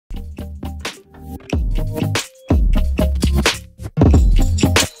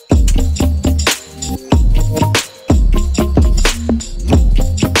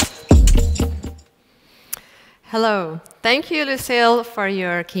Hello. Thank you, Lucille, for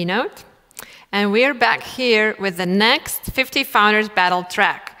your keynote. And we're back here with the next 50 Founders Battle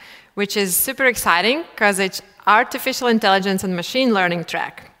track, which is super exciting because it's artificial intelligence and machine learning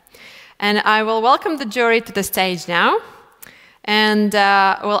track. And I will welcome the jury to the stage now. And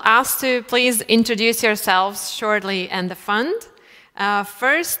we'll ask to please introduce yourselves shortly and the fund.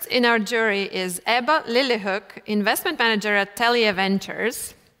 First in our jury is Ebba Lillehook, investment manager at Telia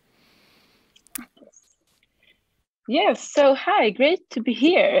Ventures. Yes, so hi, great to be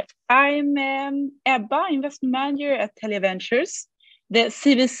here. I'm Ebba, investment manager at Telia Ventures, the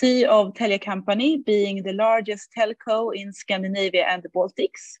CVC of Telia Company, being the largest telco in Scandinavia and the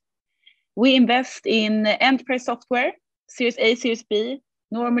Baltics. We invest in enterprise software, Series A, Series B,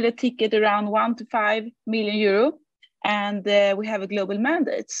 normally a ticket around 1 to 5 million euro, and we have a global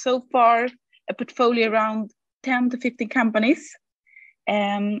mandate. So far, a portfolio around 10 to 15 companies.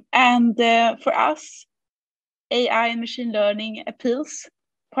 For us, AI and machine learning appeals,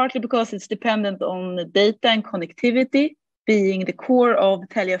 partly because it's dependent on data and connectivity being the core of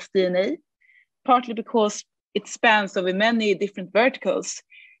Telia's DNA, partly because it spans over many different verticals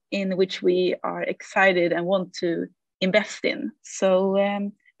in which we are excited and want to invest in. So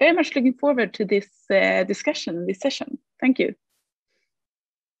very much looking forward to this discussion, this session. Thank you.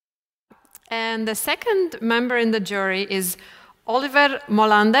 And the second member in the jury is Oliver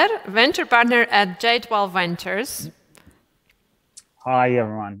Molander, venture partner at J12 Ventures. Hi,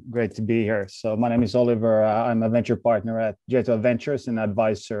 everyone. Great to be here. So my name is Oliver. I'm a venture partner at J12 Ventures, an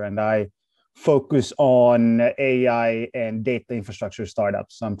advisor, and I focus on AI and data infrastructure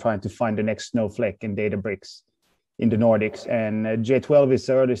startups. So I'm trying to find the next snowflake in Databricks in the Nordics. And J12 is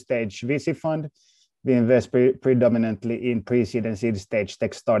an early stage VC fund. We invest predominantly in pre-seed and seed stage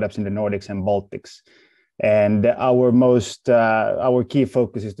tech startups in the Nordics and Baltics. And our key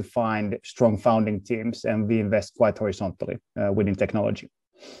focus is to find strong founding teams, and we invest quite horizontally within technology.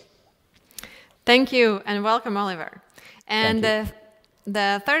 Thank you, and welcome, Oliver. And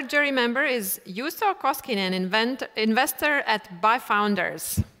the third jury member is Juuso Koskinen, investor at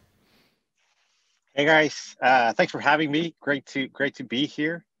ByFounders. Hey guys, thanks for having me. Great to be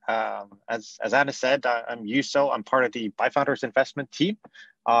here. As Anna said, I'm Juuso. I'm part of the ByFounders investment team.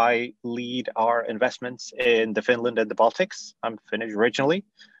 I lead our investments in the Finland and the Baltics. I'm Finnish originally,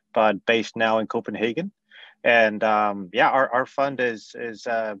 but based now in Copenhagen. And our fund is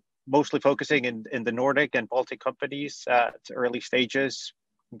mostly focusing in the Nordic and Baltic companies at early stages,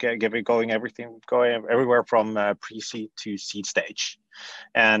 going everywhere from pre-seed to seed stage.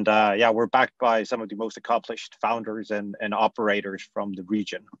 And we're backed by some of the most accomplished founders and operators from the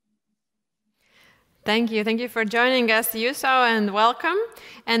region. Thank you for joining us, Juuso, and welcome.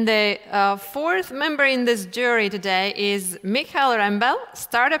 And the fourth member in this jury today is Mikael Rembel,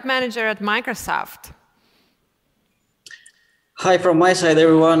 startup manager at Microsoft. Hi from my side,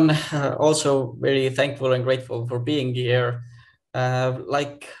 everyone. Also very thankful and grateful for being here.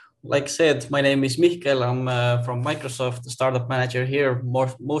 Like said, my name is Mikael. I'm from Microsoft, startup manager here,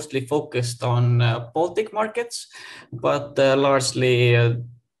 mostly focused on Baltic markets, but largely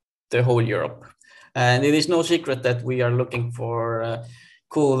the whole Europe. And it is no secret that we are looking for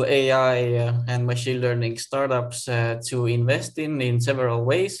cool AI and machine learning startups to invest in several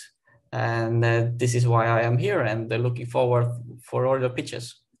ways. And this is why I am here and looking forward for all the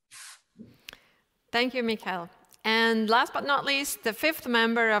pitches. Thank you, Mikael. And last but not least, the fifth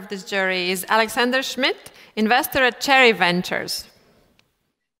member of this jury is Alexander Schmidt, investor at Cherry Ventures.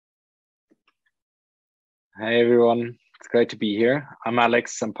 Hi, everyone. It's great to be here. I'm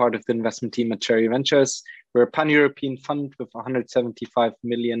Alex. I'm part of the investment team at Cherry Ventures. We're a pan-European fund with 175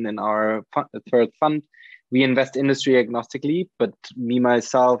 million in our third fund. We invest industry agnostically, but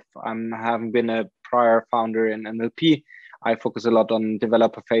myself, having been a prior founder in NLP, I focus a lot on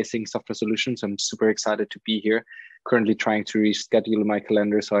developer-facing software solutions. I'm super excited to be here. Currently trying to reschedule my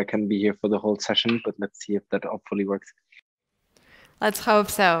calendar so I can be here for the whole session, but let's see if that hopefully works. Let's hope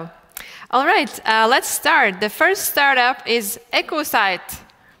so. All right, let's start. The first startup is EquuSight.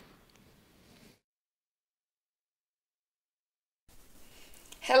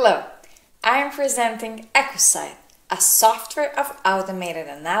 Hello, I am presenting EquuSight, a software of automated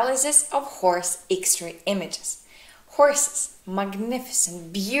analysis of horse X-ray images. Horses,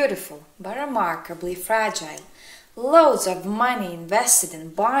 magnificent, beautiful, but remarkably fragile. Loads of money invested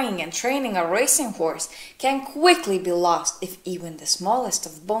in buying and training a racing horse can quickly be lost if even the smallest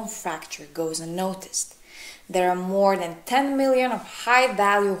of bone fracture goes unnoticed. There are more than 10 million of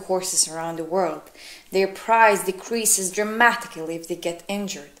high-value horses around the world. Their price decreases dramatically if they get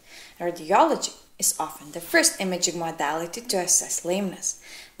injured. Radiology is often the first imaging modality to assess lameness.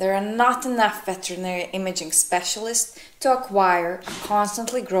 There are not enough veterinary imaging specialists to acquire a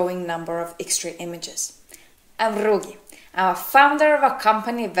constantly growing number of X-ray images. I'm Rugi. I'm a founder of a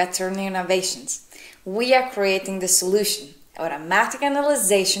company, Veterinary Innovations. We are creating the solution, automatic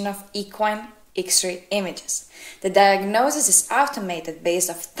analyzation of equine X-ray images. The diagnosis is automated based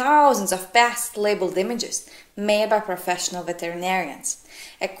on thousands of past labeled images made by professional veterinarians.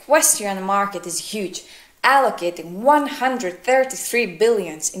 Equestrian market is huge, allocating 133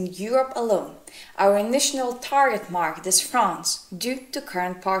 billion in Europe alone. Our initial target market is France due to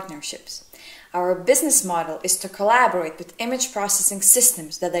current partnerships. Our business model is to collaborate with image processing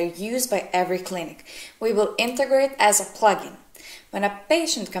systems that are used by every clinic. We will integrate as a plugin. When a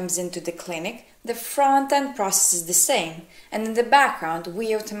patient comes into the clinic, the front end process is the same, and in the background we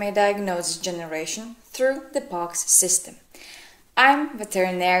automate diagnosis generation through the POX system. I'm a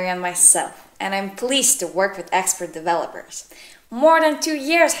veterinarian myself, and I'm pleased to work with expert developers. More than 2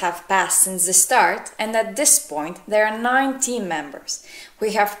 years have passed since the start, and at this point there are 9 team members.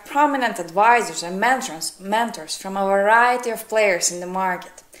 We have prominent advisors and mentors from a variety of players in the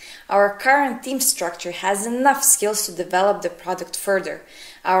market. Our current team structure has enough skills to develop the product further.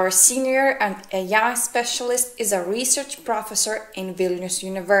 Our senior and AI specialist is a research professor in Vilnius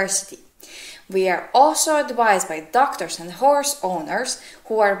University. We are also advised by doctors and horse owners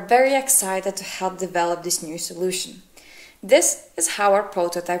who are very excited to help develop this new solution. This is how our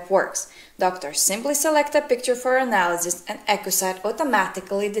prototype works. Doctors simply select a picture for analysis and EquuSight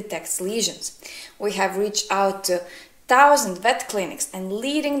automatically detects lesions. We have reached out to 1,000 vet clinics and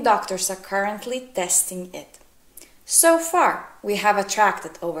leading doctors are currently testing it. So far, we have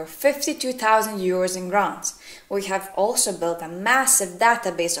attracted over 52,000 euros in grants. We have also built a massive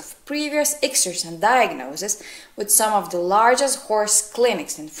database of previous X-rays and diagnoses with some of the largest horse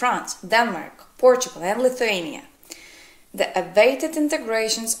clinics in France, Denmark, Portugal and Lithuania. The awaited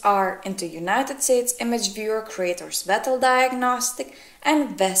integrations are into United States Image Viewer Creators Vettel Diagnostic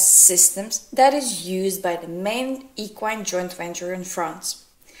and VES systems that is used by the main equine joint venture in France.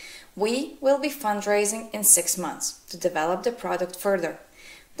 We will be fundraising in 6 months to develop the product further.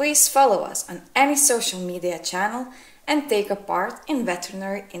 Please follow us on any social media channel and take a part in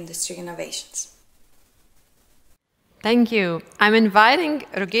veterinary industry innovations. Thank you. I'm inviting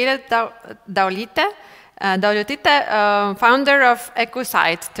Rugile Daulitite, founder of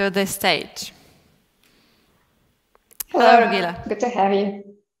EquuSight, to the stage. Hello, Rugile. Good to have you.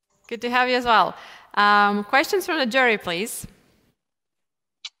 Good to have you as well. Questions from the jury, please.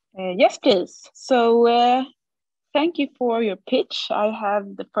 Yes, please. So thank you for your pitch. I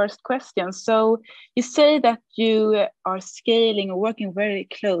have the first question. So you say that you are scaling or working very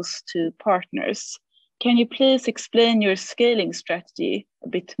close to partners. Can you please explain your scaling strategy a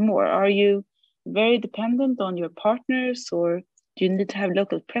bit more? Are you very dependent on your partners, or do you need to have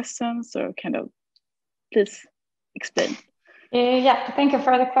local presence, or kind of, please explain. Yeah, thank you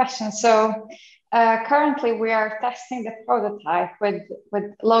for the question. So currently we are testing the prototype with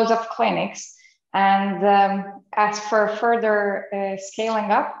loads of clinics, and as for further scaling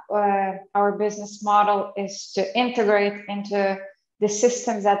up, our business model is to integrate into the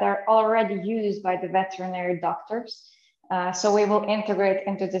systems that are already used by the veterinary doctors. So we will integrate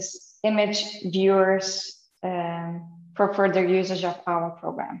into this image viewers for further usage of our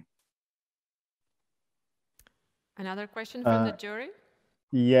program. Another question from the jury?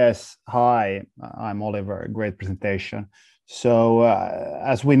 Yes, hi, I'm Oliver, great presentation. So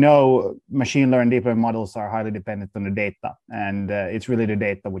as we know, machine learning deep learning models are highly dependent on the data, and it's really the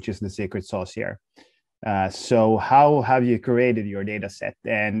data which is the secret sauce here. So how have you created your data set,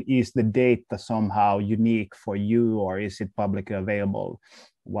 and is the data somehow unique for you, or is it publicly available?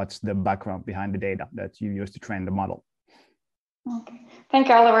 What's the background behind the data that you use to train the model? Okay. Thank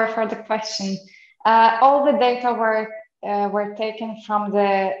you, Oliver, for the question. All the data were taken from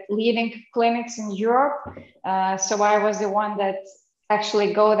the leading clinics in Europe. So I was the one that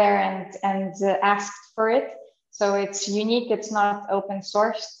actually go there and asked for it. So it's unique, it's not open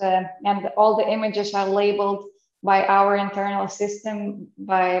sourced, and all the images are labeled by our internal system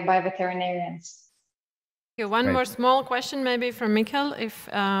by veterinarians. Okay, one more small question maybe from Mikkel, if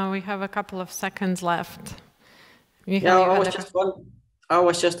we have a couple of seconds left. I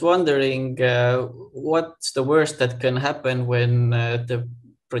was just wondering, what's the worst that can happen when the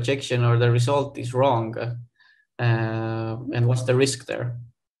projection or the result is wrong, and what's the risk there?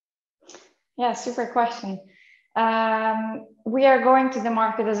 Yeah, super question. We are going to the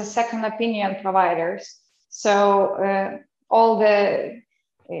market as a second opinion providers. So all the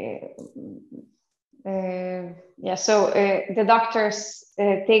the doctors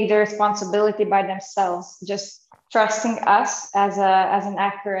take the responsibility by themselves, just trusting us as an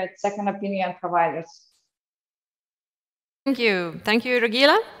accurate second opinion providers. Thank you,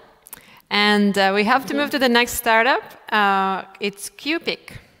 Regila. And we have to move to the next startup. It's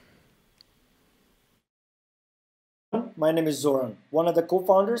Cupic. My name is Zoran, one of the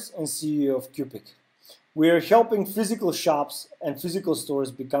co-founders and CEO of Cupic. We are helping physical shops and physical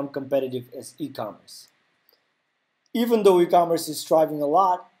stores become competitive as e-commerce. Even though e-commerce is thriving a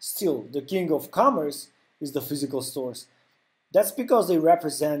lot, still the king of commerce is the physical stores. That's because they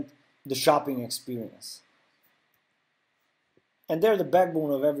represent the shopping experience. And they're the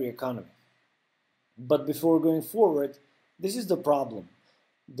backbone of every economy. But before going forward, this is the problem.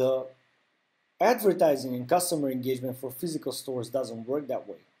 The advertising and customer engagement for physical stores doesn't work that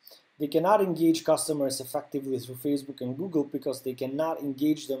way. They cannot engage customers effectively through Facebook and Google because they cannot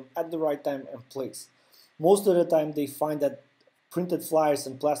engage them at the right time and place. Most of the time they find that printed flyers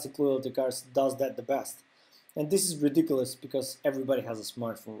and plastic loyalty cards does that the best. And this is ridiculous because everybody has a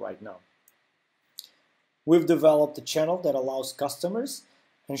smartphone right now. We've developed a channel that allows customers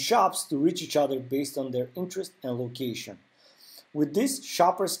and shops to reach each other based on their interest and location. With this,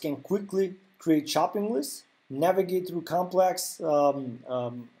 shoppers can quickly create shopping lists, navigate through complex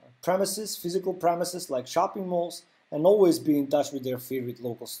premises, physical premises like shopping malls, and always be in touch with their favorite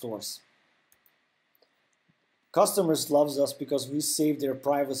local stores. Customers love us because we save their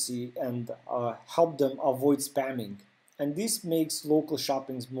privacy and help them avoid spamming. And this makes local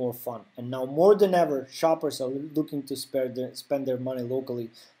shoppings more fun. And now more than ever, shoppers are looking to spend their money locally,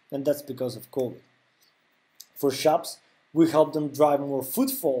 and that's because of COVID. For shops, we help them drive more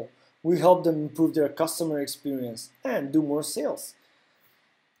footfall, we help them improve their customer experience and do more sales.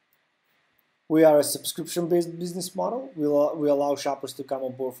 We are a subscription-based business model. We allow shoppers to come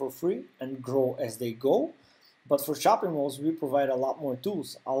on board for free and grow as they go. But for shopping malls, we provide a lot more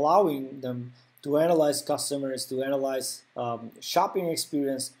tools, allowing them to analyze customers, to analyze shopping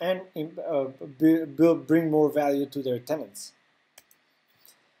experience, and bring more value to their tenants.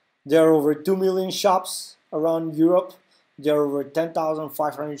 There are over 2 million shops around Europe. There are over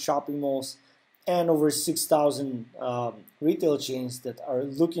 10,500 shopping malls and over 6,000 retail chains that are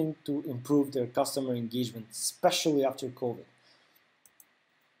looking to improve their customer engagement, especially after COVID.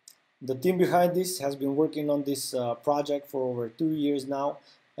 The team behind this has been working on this project for over 2 years now,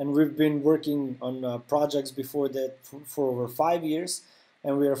 and we've been working on projects before that for over 5 years,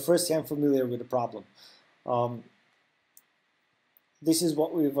 and we are firsthand familiar with the problem. This is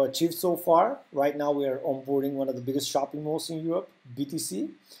what we've achieved so far. Right now we are onboarding one of the biggest shopping malls in Europe, BTC,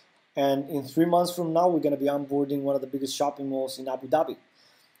 and in 3 months from now we're going to be onboarding one of the biggest shopping malls in Abu Dhabi.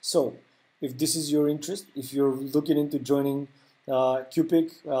 So if this is your interest, if you're looking into joining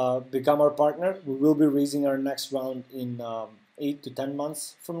Cupic, become our partner. We will be raising our next round in 8 to 10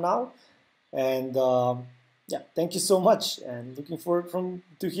 months from now. And yeah, thank you so much, and looking forward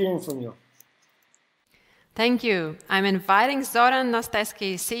to hearing from you. Thank you. I'm inviting Zoran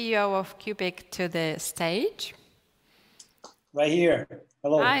Nasteski, CEO of Cupic, to the stage. Right here.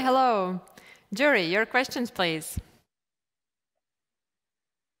 Hello. Hi, hello. Jury, your questions, please.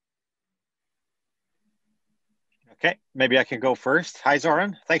 Okay, maybe I can go first. Hi,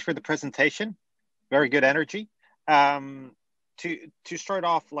 Zoran. Thanks for the presentation. Very good energy. To start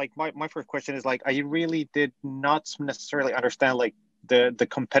off, like my first question is like, I really did not necessarily understand like the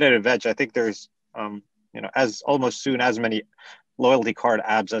competitive edge. I think there's you know, as almost soon as many loyalty card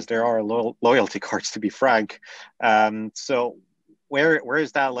apps as there are loyalty cards, to be frank. So where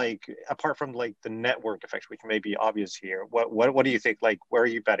is that, like, apart from like the network effects, which may be obvious here, what do you think, like, where are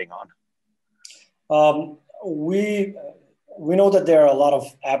you betting on? We know that there are a lot of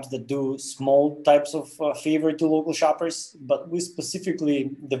apps that do small types of favor to local shoppers, but we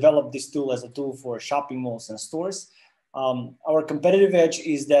specifically developed this tool as a tool for shopping malls and stores. Our competitive edge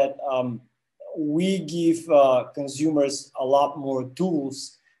is that we give consumers a lot more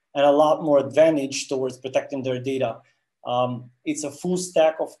tools and a lot more advantage towards protecting their data. It's a full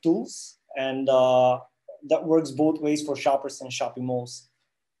stack of tools, and that works both ways for shoppers and shopping malls.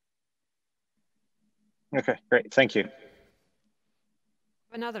 Okay, great, thank you.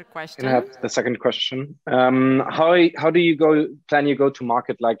 Another question. Can I have the second question? How do you plan your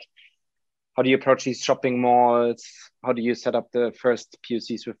go-to-market? Like, how do you approach these shopping malls? How do you set up the first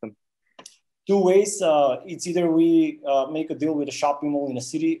POCs with them? Two ways. It's either we make a deal with a shopping mall in a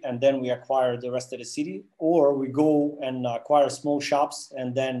city and then we acquire the rest of the city, or we go and acquire small shops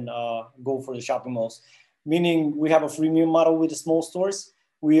and then go for the shopping malls. Meaning we have a freemium model with the small stores.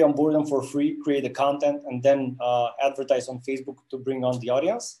 We onboard them for free, create the content, and then advertise on Facebook to bring on the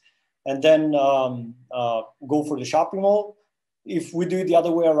audience, and then go for the shopping mall. If we do it the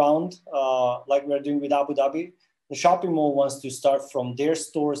other way around, like we're doing with Abu Dhabi, the shopping mall wants to start from their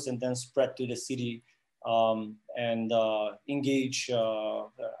stores and then spread to the city and engage,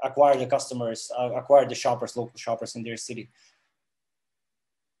 acquire the customers, acquire the shoppers, local shoppers in their city.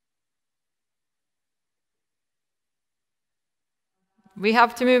 We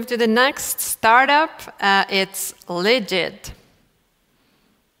have to move to the next startup. It's LEGID.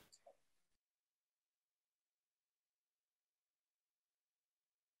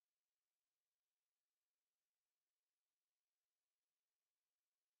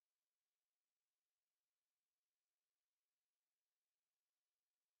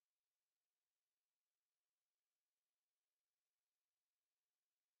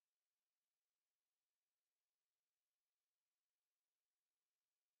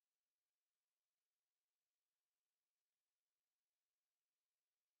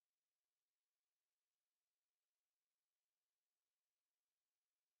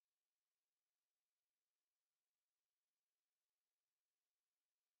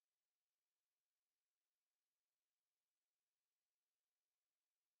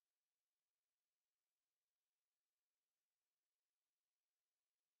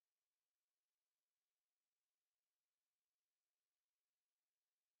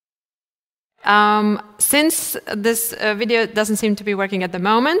 Since this video doesn't seem to be working at the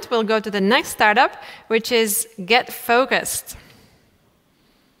moment, we'll go to the next startup, which is GetFocused.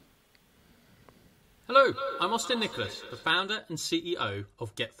 Hello, I'm Austin Nicholas, the founder and CEO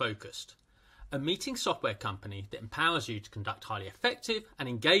of GetFocused, a meeting software company that empowers you to conduct highly effective and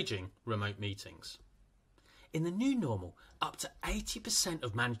engaging remote meetings. In the new normal, up to 80%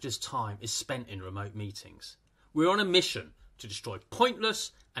 of managers' time is spent in remote meetings. We're on a mission to destroy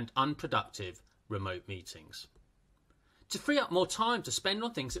pointless and unproductive remote meetings. To free up more time to spend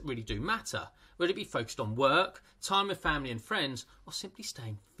on things that really do matter, whether it be focused on work, time with family and friends, or simply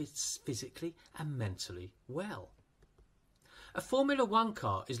staying physically and mentally well. A Formula One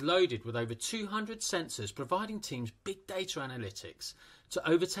car is loaded with over 200 sensors providing teams big data analytics to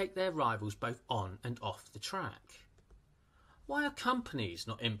overtake their rivals both on and off the track. Why are companies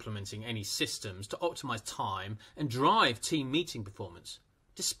not implementing any systems to optimize time and drive team meeting performance,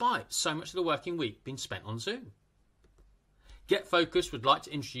 despite so much of the working week being spent on Zoom? GetFocused would like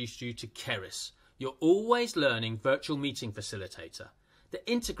to introduce you to Keris, your always learning virtual meeting facilitator that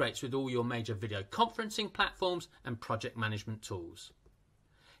integrates with all your major video conferencing platforms and project management tools.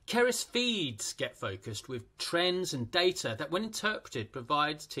 Keris feeds GetFocused with trends and data that, when interpreted,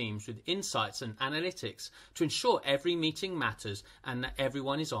 provides teams with insights and analytics to ensure every meeting matters and that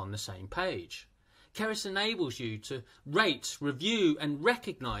everyone is on the same page. Keris enables you to rate, review and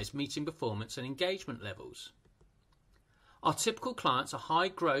recognise meeting performance and engagement levels. Our typical clients are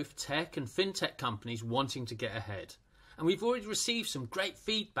high-growth tech and fintech companies wanting to get ahead, and we've already received some great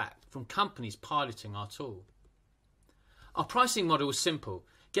feedback from companies piloting our tool. Our pricing model is simple.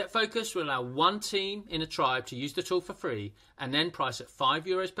 GetFocused will allow one team in a tribe to use the tool for free and then price at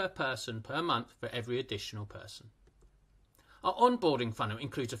 €5 per person per month for every additional person. Our onboarding funnel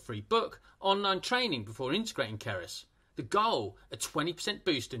includes a free book, online training before integrating Keris. The goal, a 20%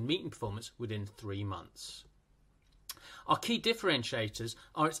 boost in meeting performance within 3 months. Our key differentiators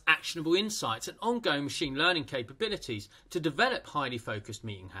are its actionable insights and ongoing machine learning capabilities to develop highly focused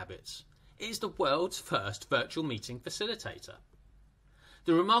meeting habits. It is the world's first virtual meeting facilitator.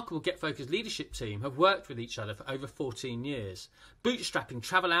 The remarkable GetFocused leadership team have worked with each other for over 14 years, bootstrapping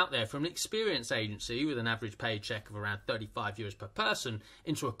travel out there from an experience agency with an average paycheck of around €35 per person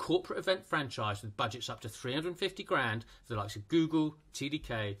into a corporate event franchise with budgets up to 350 grand for the likes of Google,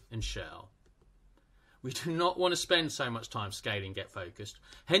 TDK and Shell. We do not want to spend so much time scaling GetFocused,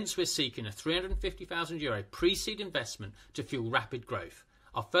 hence we're seeking a €350,000 pre-seed investment to fuel rapid growth.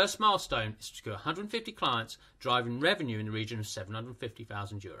 Our first milestone is to secure 150 clients, driving revenue in the region of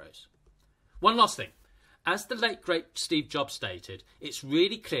 €750,000. One last thing. As the late great Steve Jobs stated, it's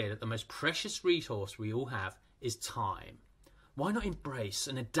really clear that the most precious resource we all have is time. Why not embrace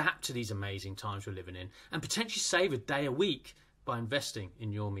and adapt to these amazing times we're living in and potentially save a day a week by investing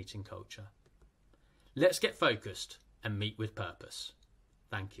in your meeting culture? Let's get focused and meet with purpose.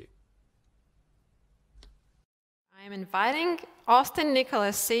 Thank you. I'm inviting Austin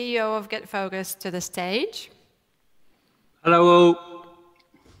Nicholas, CEO of GetFocused, to the stage. Hello.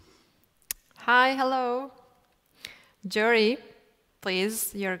 Hi, hello. Jury,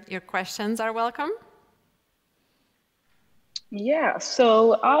 please, your questions are welcome. Yeah,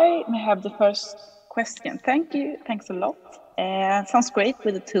 so I have the first question. Thank you. Thanks a lot. Sounds great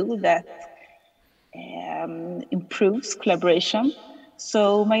with a tool that improves collaboration.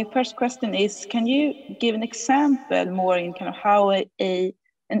 So my first question is, can you give an example more in kind of how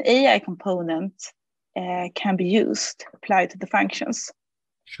an AI component can be used, applied to the functions,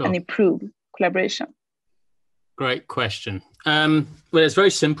 and improve collaboration? Great question. Well, there's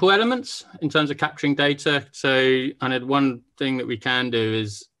very simple elements in terms of capturing data. So, and one thing that we can do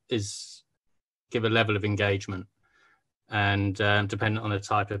is give a level of engagement, and dependent on the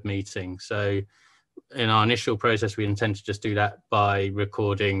type of meeting. So, in our initial process, we intend to just do that by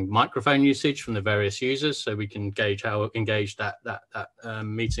recording microphone usage from the various users, so we can gauge how engaged that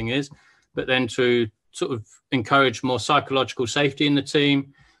meeting is. But then to sort of encourage more psychological safety in the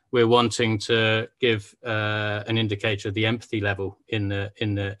team, we're wanting to give an indicator of the empathy level in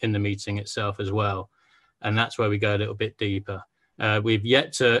the meeting itself as well, and that's where we go a little bit deeper. We've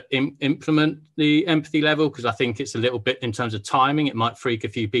yet to implement the empathy level because I think it's a little bit, in terms of timing, it might freak a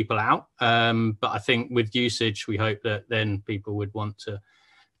few people out. But I think with usage, we hope that then people would want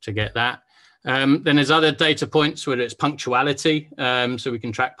to get that. Then there's other data points, whether it's punctuality, so we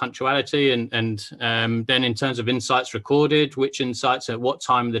can track punctuality, and then in terms of insights recorded, which insights at what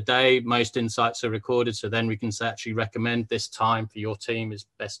time of the day most insights are recorded. So then we can actually recommend this time for your team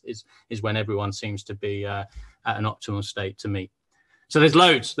is when everyone seems to be at an optimal state to meet. So there's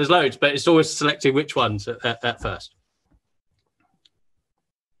loads, but it's always selecting which ones at first.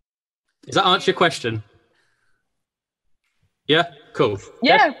 Does that answer your question? Yeah, cool.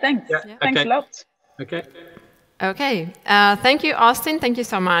 Yeah, yes? Thanks. Yeah. Thanks a lot. Okay. Okay, thank you, Austin. Thank you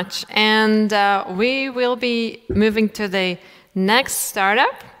so much. And we will be moving to the next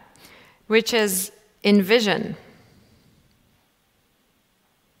startup, which is EnVsion.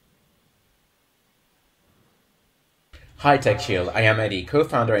 Hi TechChill, I am Eddie,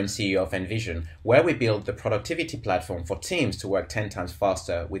 co-founder and CEO of EnVsion, where we build the productivity platform for teams to work 10 times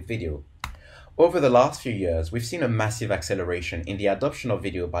faster with video. Over the last few years, we've seen a massive acceleration in the adoption of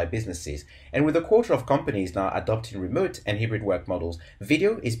video by businesses, and with a quarter of companies now adopting remote and hybrid work models,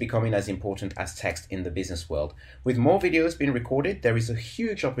 video is becoming as important as text in the business world. With more videos being recorded, there is a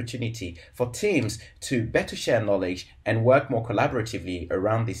huge opportunity for teams to better share knowledge and work more collaboratively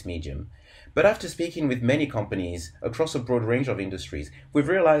around this medium. But after speaking with many companies across a broad range of industries, we've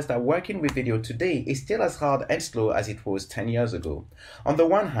realized that working with video today is still as hard and slow as it was 10 years ago. On the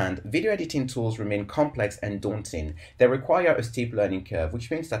one hand, video editing tools remain complex and daunting. They require a steep learning curve, which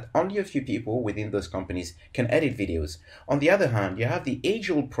means that only a few people within those companies can edit videos. On the other hand, you have the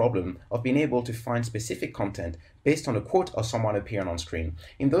age-old problem of being able to find specific content based on a quote or someone appearing on screen.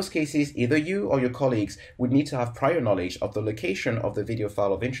 In those cases, either you or your colleagues would need to have prior knowledge of the location of the video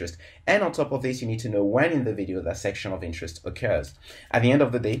file of interest, and on top of this, you need to know when in the video that section of interest occurs. At the end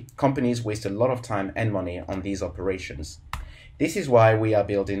of the day, companies waste a lot of time and money on these operations. This is why we are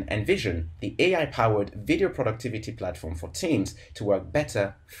building EnVsion, the AI-powered video productivity platform for teams to work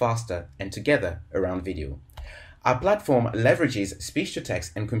better, faster, and together around video. Our platform leverages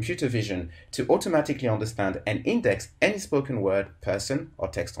speech-to-text and computer vision to automatically understand and index any spoken word, person, or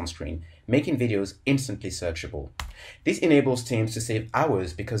text on screen, making videos instantly searchable. This enables teams to save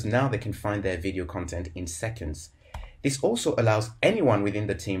hours because now they can find their video content in seconds. This also allows anyone within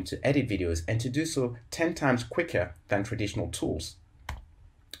the team to edit videos and to do so 10 times quicker than traditional tools.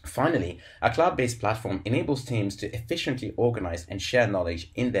 Finally, a cloud-based platform enables teams to efficiently organize and share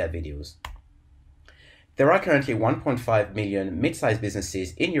knowledge in their videos. There are currently 1.5 million mid-sized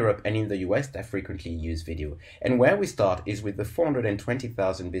businesses in Europe and in the US that frequently use video. And where we start is with the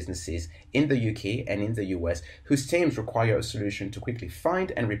 420,000 businesses in the UK and in the US whose teams require a solution to quickly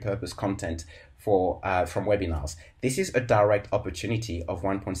find and repurpose content from webinars. This is a direct opportunity of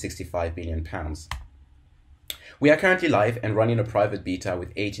 £1.65 billion. We are currently live and running a private beta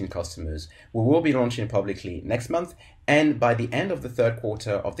with 18 customers. We will be launching publicly next month, and by the end of the third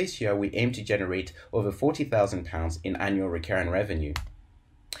quarter of this year, we aim to generate over £40,000 in annual recurring revenue.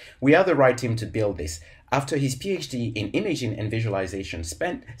 We are the right team to build this. After his PhD in imaging and visualization,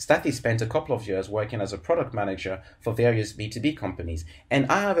 Stathi spent a couple of years working as a product manager for various B2B companies. And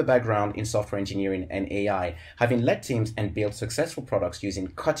I have a background in software engineering and AI, having led teams and built successful products using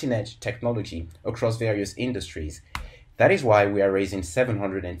cutting-edge technology across various industries. That is why we are raising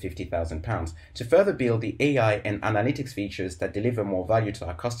 £750,000 to further build the AI and analytics features that deliver more value to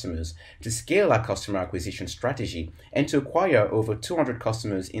our customers, to scale our customer acquisition strategy, and to acquire over 200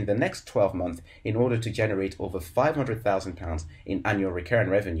 customers in the next 12 months in order to generate over £500,000 in annual recurring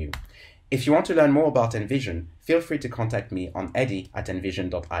revenue. If you want to learn more about EnVsion, feel free to contact me on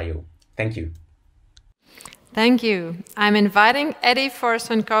eddie@envision.io. Thank you. Thank you. I'm inviting Eddie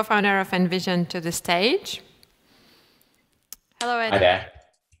Forsman, co-founder of EnVsion, to the stage. Hello, Eddie. Hi there.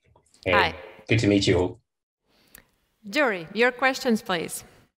 Hey, Hi. good to meet you all. Jury, your questions, please.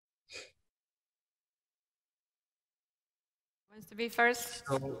 Who wants to be first?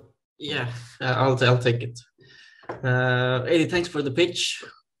 So, yeah, I'll take it. Eddie, thanks for the pitch.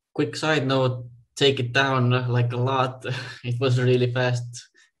 Quick side note, take it down like a lot. It was really fast.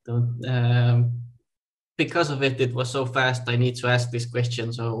 Because of it, it was so fast. I need to ask this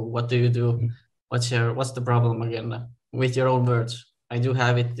question. So what do you do? What's the problem again? With your own words. I do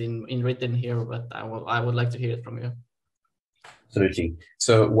have it in written here, but I would like to hear it from you. Absolutely.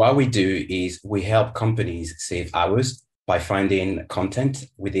 So what we do is we help companies save hours by finding content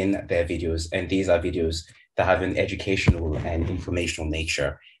within their videos. And these are videos that have an educational and informational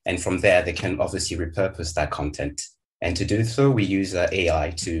nature. And from there, they can obviously repurpose that content. And to do so, we use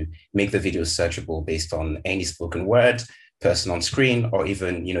AI to make the videos searchable based on any spoken word, person on screen, or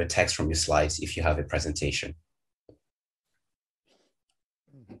even text from your slides if you have a presentation.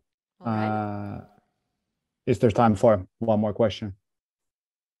 Is there time for one more question?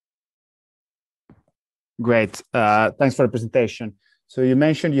 Great. Thanks for the presentation. So you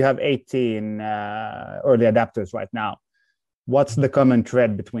mentioned you have 18 early adapters right now. What's the common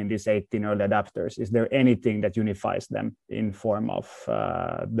thread between these 18 early adapters? Is there anything that unifies them in form of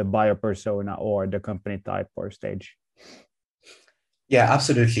the buyer persona or the company type or stage? Yeah,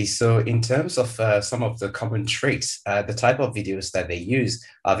 absolutely. So in terms of some of the common traits, the type of videos that they use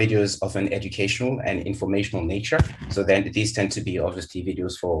are videos of an educational and informational nature. So then these tend to be obviously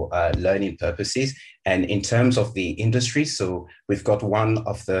videos for learning purposes. And in terms of the industry, so we've got one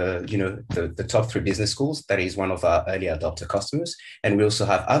of the top 3 business schools that is one of our early adopter customers. And we also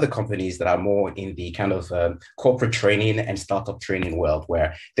have other companies that are more in the kind of corporate training and startup training world,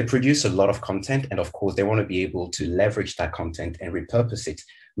 where they produce a lot of content. And of course, they want to be able to leverage that content and repurpose it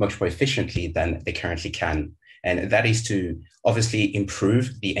much more efficiently than they currently can. And that is to obviously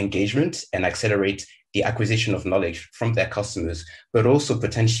improve the engagement and accelerate the acquisition of knowledge from their customers, but also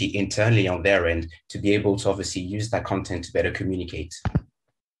potentially internally on their end to be able to obviously use that content to better communicate.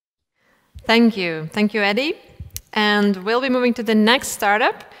 Thank you. Thank you, Eddie. And we'll be moving to the next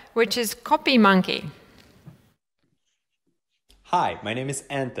startup, which is CopyMonkey. Hi, my name is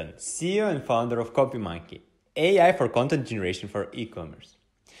Anton, CEO and founder of CopyMonkey, AI for content generation for e-commerce.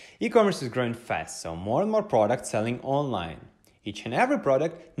 E-commerce is growing fast, so more and more products selling online. Each and every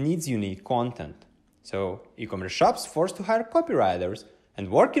product needs unique content. So e-commerce shops forced to hire copywriters,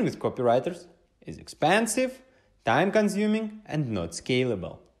 and working with copywriters is expensive, time-consuming, and not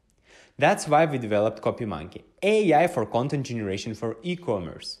scalable. That's why we developed CopyMonkey, AI for content generation for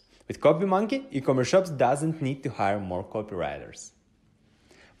e-commerce. With CopyMonkey, e-commerce shops doesn't need to hire more copywriters.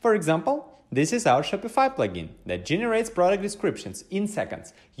 For example, this is our Shopify plugin that generates product descriptions in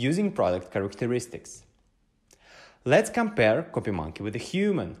seconds using product characteristics. Let's compare CopyMonkey with a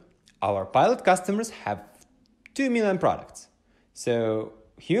human. Our pilot customers have 2 million products. So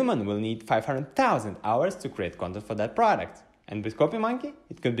human will need 500,000 hours to create content for that product. And with CopyMonkey,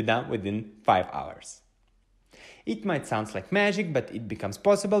 it could be done within 5 hours. It might sound like magic, but it becomes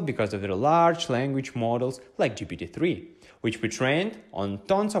possible because of the large language models like GPT-3, which we trained on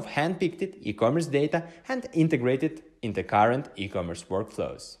tons of hand-picked e-commerce data and integrated into current e-commerce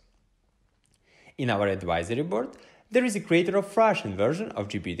workflows. In our advisory board, there is a creator of Russian version of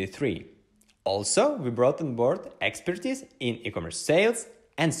GPT-3. Also, we brought on board expertise in e-commerce sales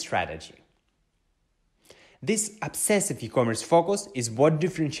and strategy. This obsessive e-commerce focus is what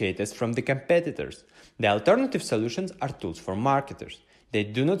differentiates us from the competitors. The alternative solutions are tools for marketers. They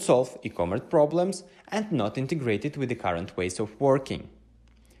do not solve e-commerce problems and not integrated with the current ways of working.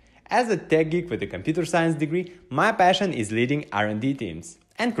 As a tech geek with a computer science degree, my passion is leading R&D teams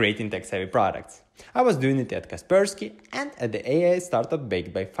and creating tech-savvy products. I was doing it at Kaspersky and at the AI startup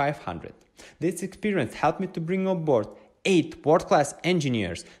Baked by 500. This experience helped me to bring on board 8 world-class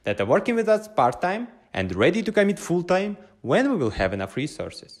engineers that are working with us part-time and ready to commit full-time when we will have enough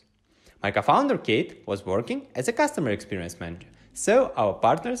resources. My co-founder Kate was working as a customer experience manager, so our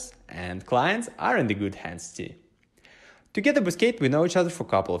partners and clients are in the good hands too. Together with Kate, we know each other for a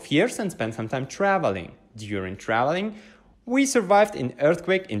couple of years and spent some time traveling. During traveling, we survived an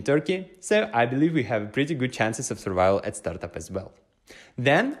earthquake in Turkey, so I believe we have pretty good chances of survival at startup as well.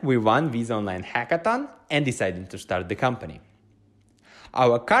 Then we won Visa Online Hackathon and decided to start the company.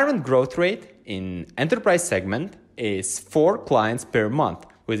 Our current growth rate in enterprise segment is 4 clients per month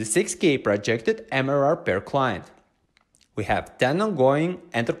with a 6K projected MRR per client. We have 10 ongoing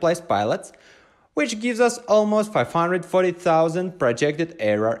enterprise pilots, which gives us almost 540,000 projected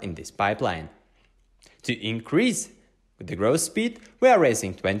ARR in this pipeline. To increase the growth speed, we are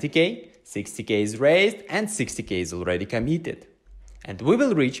raising 20k, 60k is raised, and 60k is already committed. And we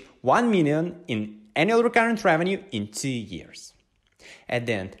will reach 1 million in annual recurrent revenue in 2 years. At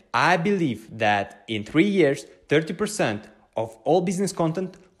the end, I believe that in 3 years, 30% of all business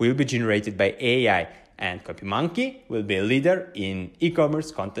content will be generated by AI, and CopyMonkey will be a leader in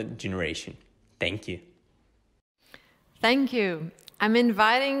e-commerce content generation. Thank you. Thank you. I'm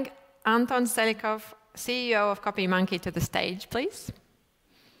inviting Anton Selikov, CEO of CopyMonkey, to the stage, please.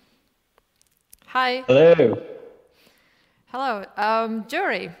 Hi. Hello. Hello.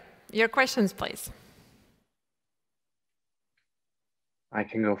 Jury, your questions, please. I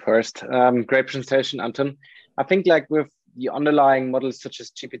can go first. Great presentation, Anton. I think like with the underlying models such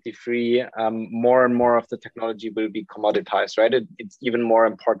as GPT-3, more and more of the technology will be commoditized, right? It's even more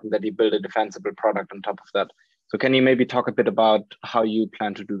important that you build a defensible product on top of that. So can you maybe talk a bit about how you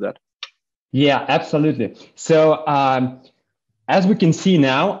plan to do that? Yeah, absolutely. So as we can see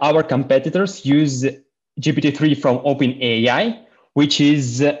now, our competitors use GPT-3 from OpenAI, which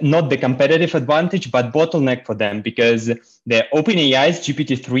is not the competitive advantage, but bottleneck for them, because the OpenAI's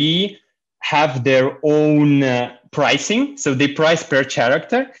GPT-3 have their own pricing. So they price per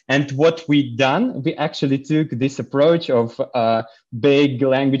character. And what we done, we actually took this approach of big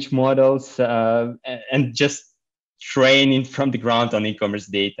language models and just training from the ground on e-commerce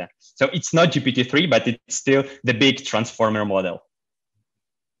data. So it's not GPT-3, but it's still the big transformer model.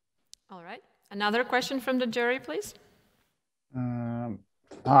 All right. Another question from the jury, please.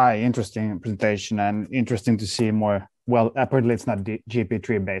 Hi, interesting presentation and interesting to see more. Well, apparently it's not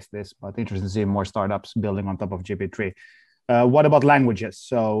GPT-3 based this, but interesting to see more startups building on top of GPT-3. What about languages?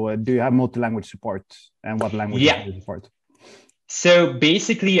 So do you have multi-language support, and what languages do you support? So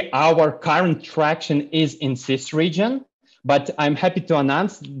basically our current traction is in CIS region, but I'm happy to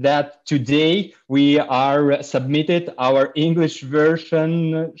announce that today we are submitted our English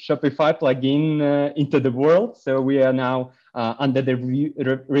version Shopify plugin into the world. So we are now under the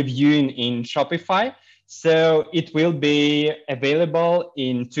reviewing in Shopify. So it will be available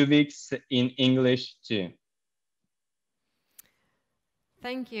in 2 weeks in English too.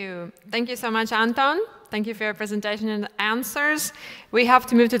 Thank you. Thank you so much, Anton. Thank you for your presentation and answers. We have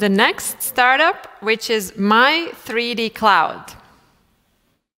to move to the next startup, which is My 3D Cloud.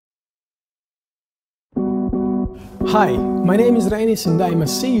 Hi, my name is Reinis and I'm a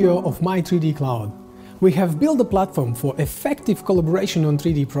CEO of My 3D Cloud. We have built a platform for effective collaboration on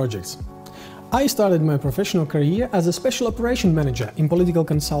 3D projects. I started my professional career as a special operation manager in political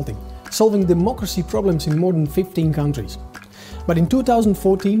consulting, solving democracy problems in more than 15 countries. But in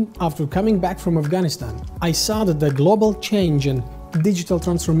 2014, after coming back from Afghanistan, I saw that the global change and digital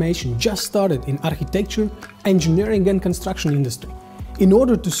transformation just started in architecture, engineering and construction industry. In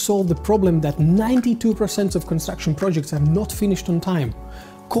order to solve the problem that 92% of construction projects are not finished on time,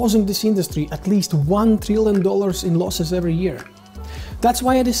 causing this industry at least $1 trillion in losses every year. That's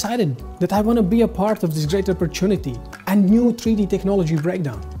why I decided that I want to be a part of this great opportunity and new 3D technology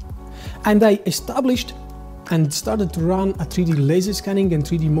breakdown. And I established and started to run a 3D laser scanning and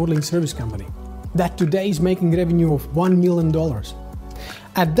 3D modeling service company that today is making revenue of $1 million.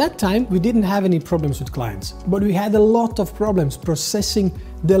 At that time, we didn't have any problems with clients, but we had a lot of problems processing,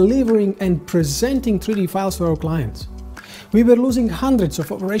 delivering and presenting 3D files for our clients. We were losing hundreds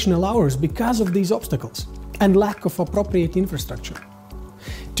of operational hours because of these obstacles and lack of appropriate infrastructure.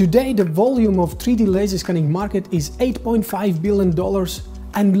 Today, the volume of 3D laser scanning market is $8.5 billion,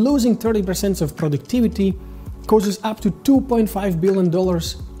 and losing 30% of productivity causes up to $2.5 billion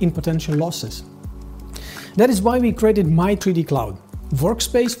in potential losses. That is why we created My 3D Cloud,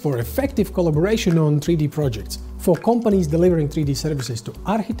 workspace for effective collaboration on 3D projects for companies delivering 3D services to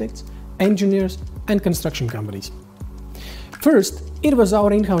architects, engineers, and construction companies. First, it was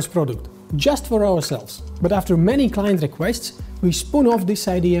our in-house product, just for ourselves, but after many client requests, we spun off this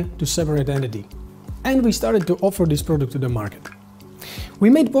idea to separate entity, and we started to offer this product to the market. We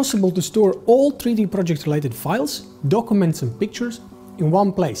made possible to store all 3D project-related files, documents and pictures in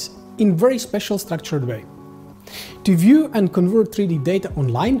one place, in very special structured way. To view and convert 3D data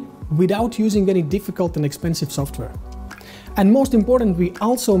online without using any difficult and expensive software. And most important, we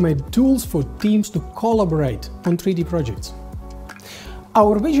also made tools for teams to collaborate on 3D projects.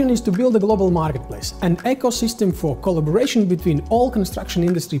 Our vision is to build a global marketplace, an ecosystem for collaboration between all construction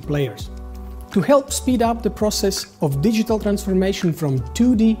industry players, to help speed up the process of digital transformation from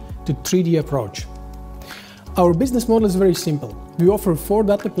 2D to 3D approach. Our business model is very simple. We offer 4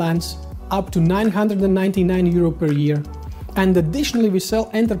 data plans, up to €999 per year, and additionally we sell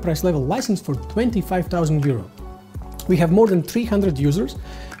enterprise level license for €25,000. We have more than 300 users,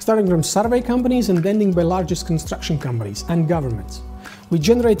 starting from survey companies and ending by largest construction companies and governments. We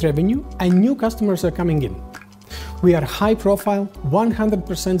generate revenue and new customers are coming in. We are high profile,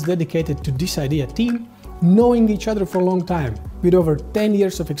 100% dedicated to this idea team, knowing each other for a long time, with over 10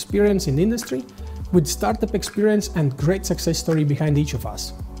 years of experience in the industry, with startup experience and great success story behind each of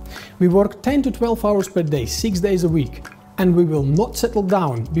us. We work 10 to 12 hours per day, 6 days a week, and we will not settle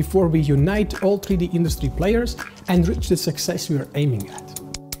down before we unite all 3D industry players and reach the success we are aiming at.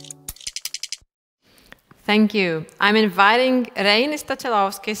 Thank you. I'm inviting Reinis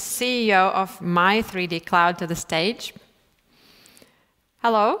Tachelovskis, CEO of My 3D Cloud, to the stage.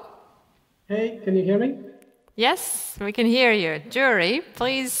 Hello. Hey, can you hear me? Yes, we can hear you. Jury,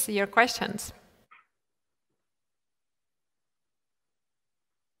 please, your questions.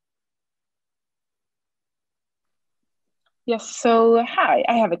 Yes, so hi,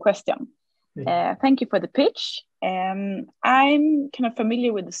 I have a question. Thank you for the pitch. I'm kind of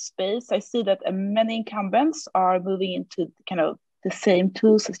familiar with the space. I see that many incumbents are moving into kind of the same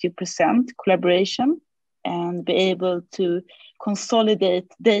tools as you present, collaboration, and be able to consolidate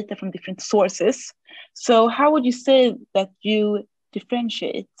data from different sources. So how would you say that you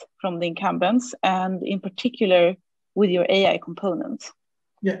differentiate from the incumbents, and in particular with your AI components?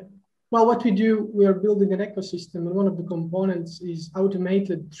 Yeah. Well, what we do, we are building an ecosystem, and one of the components is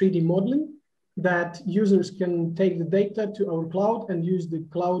automated 3D modeling, that users can take the data to our cloud and use the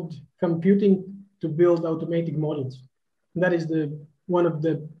cloud computing to build automatic models. And that is one of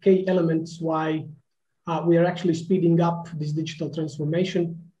the key elements why we are actually speeding up this digital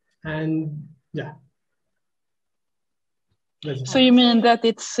transformation. And yeah. So you mean that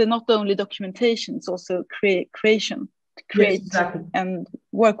it's not only documentation, it's also creation? Create, yes, exactly, and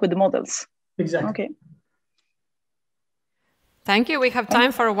work with the models. Exactly. Okay. Thank you. We have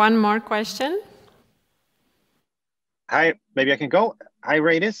time for one more question. Hi, maybe I can go. Hi,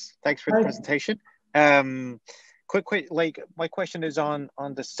 Reinis. Thanks for the presentation. Quick, like my question is on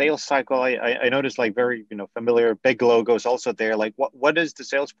the sales cycle. I noticed like very familiar big logos also there. Like what is the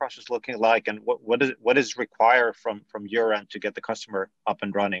sales process looking like, and what is required from your end to get the customer up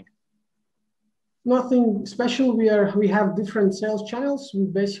and running? Nothing special. We have different sales channels. We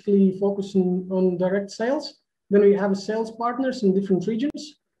basically focus on direct sales. Then we have sales partners in different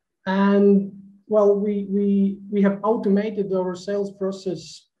regions, and well, we have automated our sales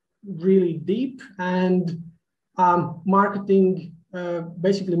process really deep, and marketing,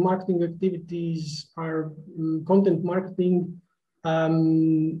 basically marketing activities are content marketing,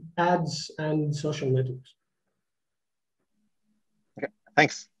 ads, and social networks. Okay,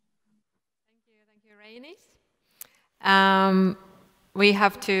 thanks. We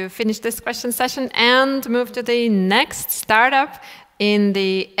have to finish this question session and move to the next startup in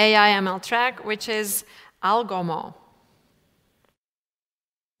the AI/ML track, which is Algomo.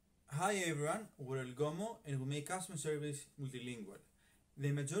 Hi everyone, we're Algomo and we make customer service multilingual.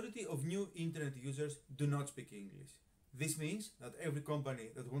 The majority of new internet users do not speak English. This means that every company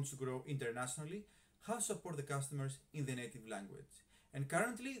that wants to grow internationally has to support the customers in the native language. And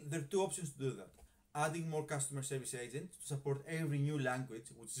currently there are two options to do that. Adding more customer service agents to support every new language,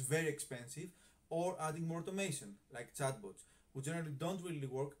 which is very expensive, or adding more automation, like chatbots, which generally don't really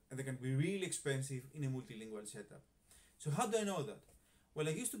work and they can be really expensive in a multilingual setup. So how do I know that? Well,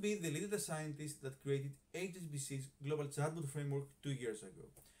 I used to be the lead data scientist that created HSBC's global chatbot framework 2 years ago.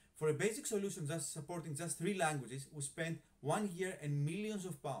 For a basic solution just supporting just 3 languages, we spent 1 year and millions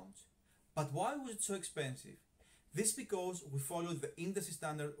of pounds. But why was it so expensive? This because we followed the industry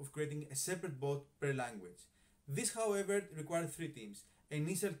standard of creating a separate bot per language. This, however, required 3 teams. An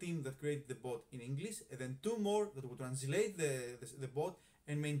initial team that created the bot in English, and then 2 more that would translate the bot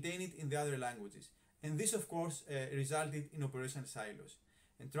and maintain it in the other languages. And this, of course, resulted in operational silos.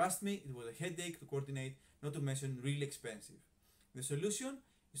 And trust me, it was a headache to coordinate, not to mention really expensive. The solution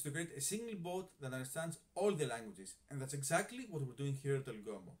is to create a single bot that understands all the languages, and that's exactly what we're doing here at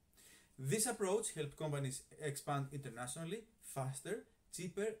Algomo. This approach helped companies expand internationally, faster,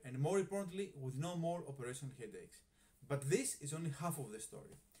 cheaper, and more importantly, with no more operational headaches. But this is only half of the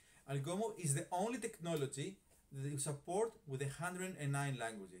story. Algomo is the only technology that you support with 109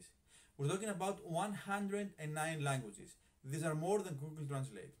 languages. We're talking about 109 languages. These are more than Google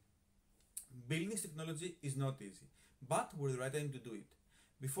Translate. Building this technology is not easy, but we're the right time to do it.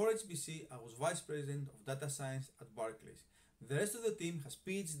 Before HBC, I was Vice President of Data Science at Barclays. The rest of the team has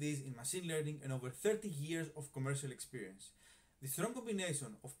PhDs in machine learning and over 30 years of commercial experience. The strong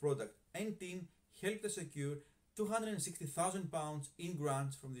combination of product and team helped us secure £260,000 in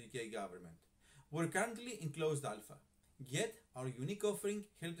grants from the UK government. We're currently in closed alpha. Yet, our unique offering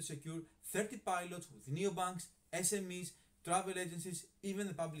helped us secure 30 pilots with neobanks SMEs, travel agencies, even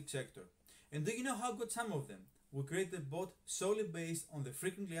the public sector. And do you know how good some of them? We created a bot solely based on the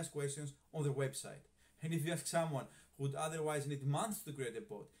frequently asked questions on their website. And if you ask someone who would otherwise need months to create a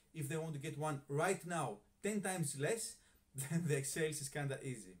bot, if they want to get one right now 10 times less, then the sales is kinda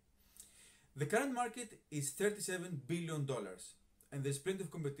easy. The current market is $37 billion, and there's plenty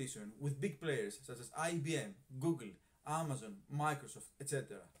of competition with big players such as IBM, Google, Amazon, Microsoft,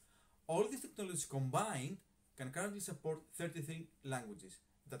 etc. All these technologies combined can currently support 33 languages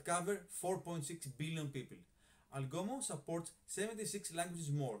that cover 4.6 billion people. Algomo supports 76 languages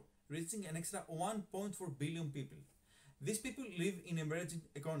more, reaching an extra 1.4 billion people. These people live in emerging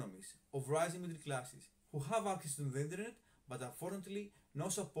economies of rising middle classes who have access to the internet but unfortunately no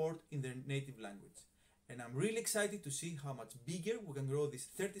support in their native language. And I'm really excited to see how much bigger we can grow this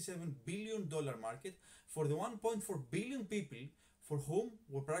 $37 billion market for the 1.4 billion people for whom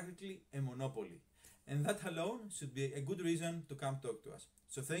we're practically a monopoly. And that alone should be a good reason to come talk to us.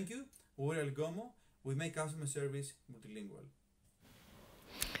 So thank you. We're Algomo. We make customer service multilingual.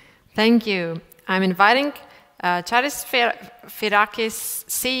 Thank you. I'm inviting Charis Firakis,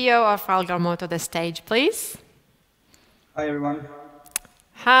 CEO of Algomo, to the stage, please. Hi, everyone.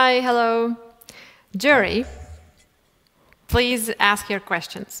 Hi, hello. Jury, please ask your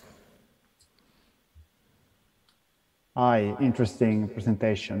questions. Hi, interesting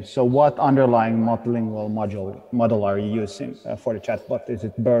presentation. So what underlying multilingual model are you using for the chatbot? Is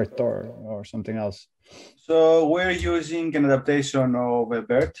it BERT or something else? So we're using an adaptation of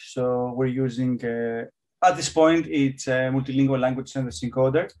BERT. So we're using, at this point, it's a multilingual language sentence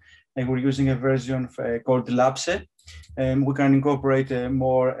encoder, and we're using a version called LAPSE. We can incorporate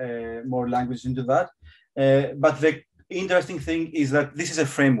more languages into that. But the interesting thing is that this is a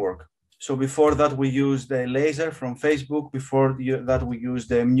framework. So before that, we used the laser from Facebook. Before that, we used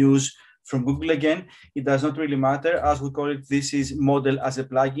the Muse from Google again. It does not really matter. As we call it, this is model as a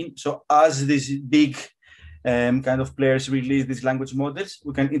plugin. So as these big kind of players release these language models,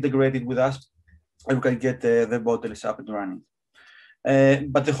 we can integrate it with us and we can get the models up and running.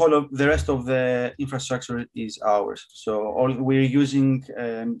 But the rest of the infrastructure is ours. So we're using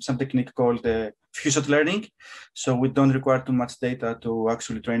some technique called few-shot learning. So we don't require too much data to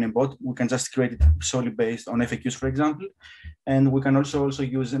actually train a bot. We can just create it solely based on FAQs, for example. And we can also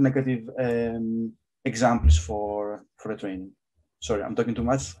use negative examples for the training. Sorry, I'm talking too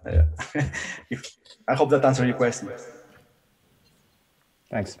much. I hope that answers your question.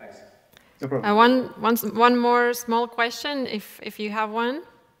 Thanks. No problem. One more small question, if you have one.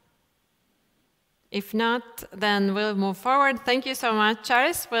 If not, then we'll move forward. Thank you so much,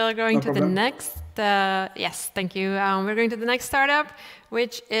 Charis. We're going to the next. Yes, thank you. We're going to the next startup,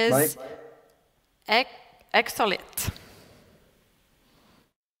 which is Exolyt.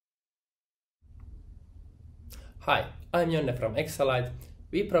 Hi, I'm Jonne from Exolyt.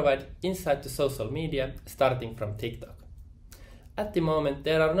 We provide insight to social media, starting from TikTok. At the moment,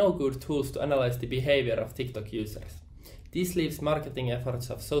 there are no good tools to analyze the behavior of TikTok users. This leaves marketing efforts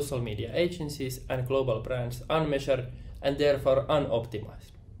of social media agencies and global brands unmeasured and therefore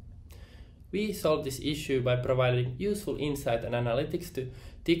unoptimized. We solve this issue by providing useful insight and analytics to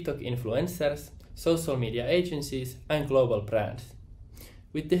TikTok influencers, social media agencies, and global brands.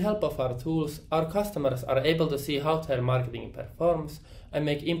 With the help of our tools, our customers are able to see how their marketing performs and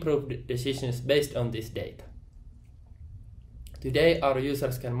make improved decisions based on this data. Today, our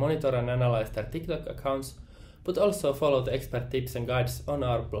users can monitor and analyze their TikTok accounts, but also follow the expert tips and guides on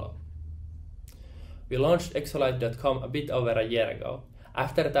our blog. We launched Exolyt.com a bit over a year ago.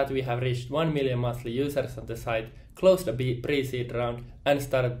 After that, we have reached 1 million monthly users on the site, closed a pre-seed round, and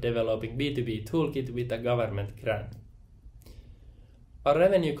started developing B2B toolkit with a government grant. Our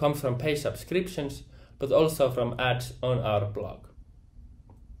revenue comes from paid subscriptions, but also from ads on our blog.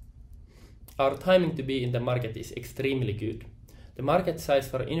 Our timing to be in the market is extremely good. The market size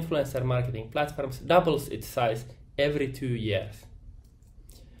for influencer marketing platforms doubles its size every 2 years.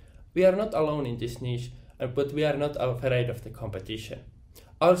 We are not alone in this niche, but we are not afraid of the competition.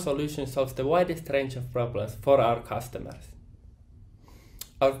 Our solution solves the widest range of problems for our customers.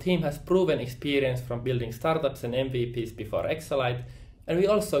 Our team has proven experience from building startups and MVPs before Exolyt, and we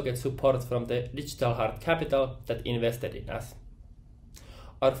also get support from the digital hard capital that invested in us.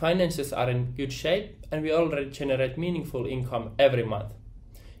 Our finances are in good shape, and we already generate meaningful income every month.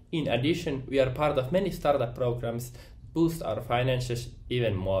 In addition, we are part of many startup programs that boost our finances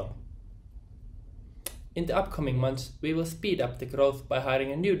even more. In the upcoming months, we will speed up the growth by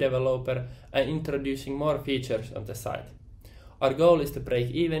hiring a new developer and introducing more features on the site. Our goal is to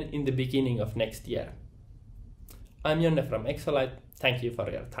break even in the beginning of next year. I'm Jonne from Exolyt. Thank you for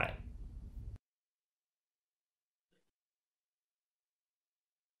your time.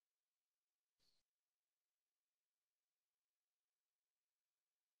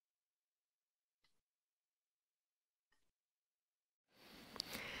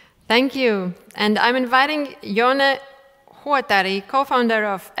 Thank you. And I'm inviting Jone Huotari, co-founder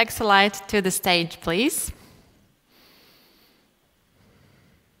of Exolyt, to the stage, please.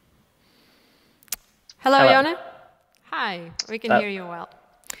 Hello, Jone. Hi, we can hear you well.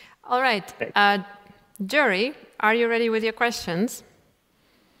 All right. Jury, are you ready with your questions?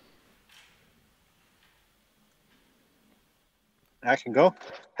 I can go.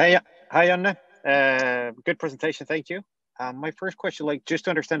 Hey, hi, Jone. Good presentation, thank you. My first question, just to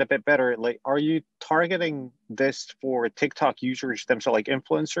understand a bit better, are you targeting this for TikTok users themselves, like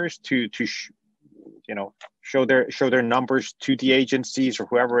influencers, to show their numbers to the agencies or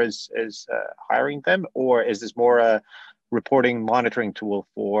whoever is hiring them, or is this more a reporting monitoring tool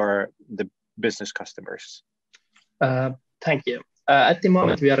for the business customers? Thank you. At the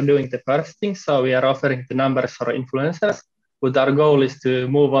moment, we are doing the first thing, so we are offering the numbers for influencers, but our goal is to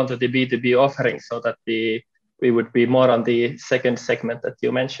move on to the B2B offering so that we would be more on the second segment that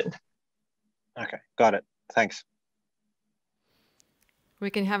you mentioned. Okay, got it. Thanks. We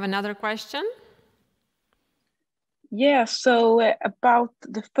can have another question. Yeah, so about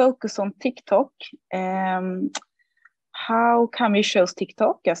the focus on TikTok, how come you chose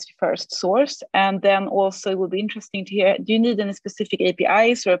TikTok as your first source? And then also it would be interesting to hear, do you need any specific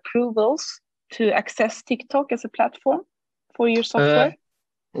APIs or approvals to access TikTok as a platform for your software?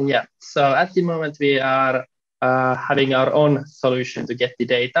 Yeah, so at the moment we are having our own solution to get the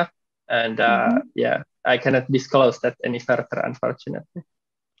data. And yeah, I cannot disclose that any further, unfortunately.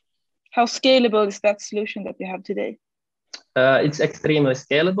 How scalable is that solution that you have today? It's extremely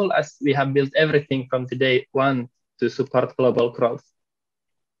scalable as we have built everything from day one to support global growth.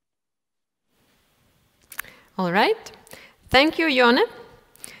 All right. Thank you, Jone.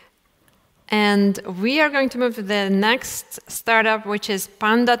 And we are going to move to the next startup, which is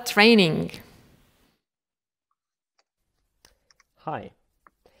Panda Training. Hi.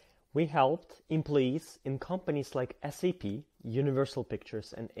 We helped employees in companies like SAP, Universal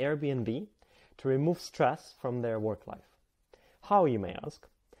Pictures, and Airbnb to remove stress from their work life. How, you may ask?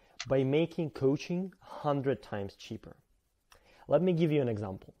 By making coaching 100 times cheaper. Let me give you an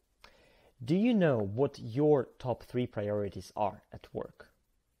example. Do you know what your top 3 priorities are at work?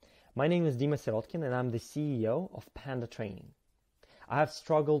 My name is Dima Sirotkin and I'm the CEO of Panda Training. I have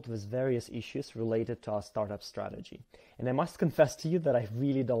struggled with various issues related to our startup strategy, and I must confess to you that I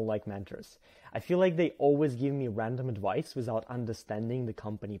really don't like mentors. I feel like they always give me random advice without understanding the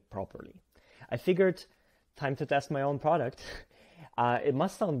company properly. I figured, time to test my own product. It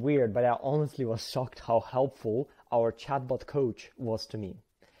must sound weird, but I honestly was shocked how helpful our chatbot coach was to me.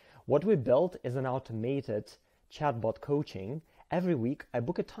 What we built is an automated chatbot coaching. Every week, I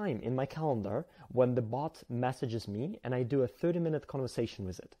book a time in my calendar when the bot messages me and I do a 30-minute conversation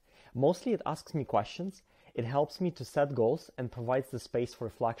with it. Mostly it asks me questions, it helps me to set goals and provides the space for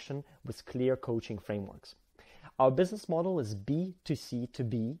reflection with clear coaching frameworks. Our business model is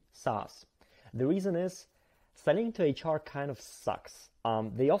B2C2B SaaS. The reason is, selling to HR kind of sucks.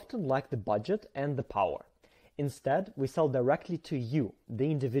 They often lack the budget and the power. Instead, we sell directly to you, the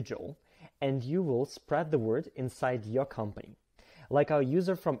individual, and you will spread the word inside your company. Like our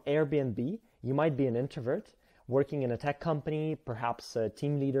user from Airbnb, you might be an introvert, working in a tech company, perhaps a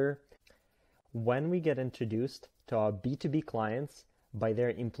team leader. When we get introduced to our B2B clients by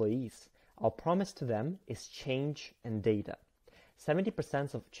their employees, our promise to them is change and data.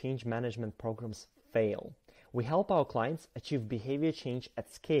 70% of change management programs fail. We help our clients achieve behavior change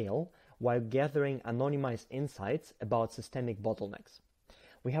at scale while gathering anonymized insights about systemic bottlenecks.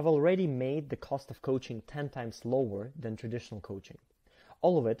 We have already made the cost of coaching 10 times lower than traditional coaching.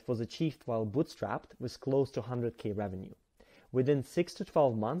 All of it was achieved while bootstrapped with close to 100K revenue. Within 6 to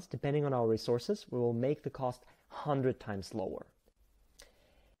 12 months, depending on our resources, we will make the cost 100 times lower.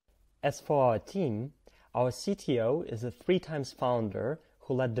 As for our team, our CTO is a 3 times founder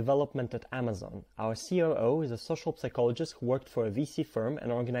who led development at Amazon. Our COO is a social psychologist who worked for a VC firm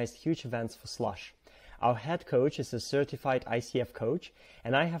and organized huge events for Slush. Our head coach is a certified ICF coach,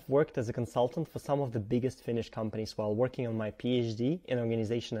 and I have worked as a consultant for some of the biggest Finnish companies while working on my PhD in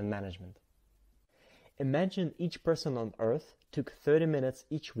organization and management. Imagine each person on Earth took 30 minutes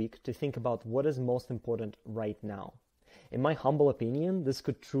each week to think about what is most important right now. In my humble opinion, this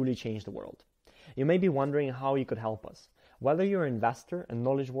could truly change the world. You may be wondering how you could help us. Whether you're an investor, a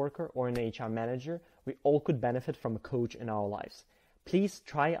knowledge worker, or an HR manager, we all could benefit from a coach in our lives. Please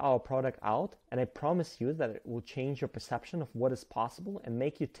try our product out, and I promise you that it will change your perception of what is possible and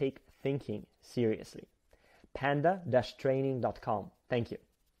make you take thinking seriously. Panda-training.com. Thank you.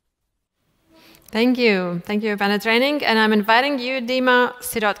 Thank you. Thank you, Panda Training. And I'm inviting you, Dima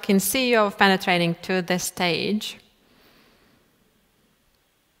Sirotkin, CEO of Panda Training, to the stage.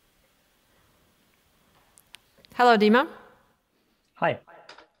 Hello, Dima. Hi.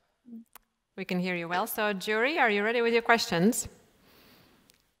 We can hear you well. So, jury, are you ready with your questions?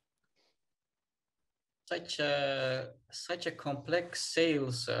 Such a complex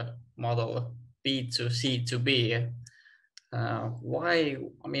sales model, B2C to B. Why?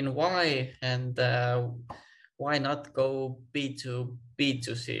 I mean, why and why not go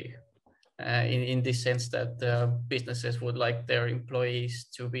B2B2C? In this sense that businesses would like their employees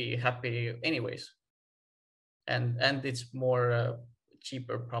to be happy anyways, and it's more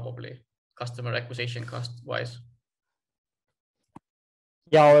cheaper probably customer acquisition cost wise.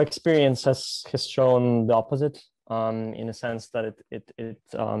 Yeah, our experience has shown the opposite. In a sense that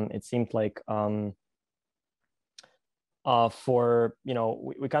it seemed like for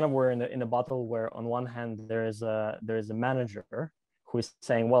we kind of were in a battle where on one hand there is a manager who is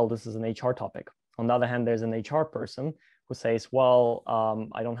saying, well, this is an HR topic. On the other hand, there's an HR person who says, well,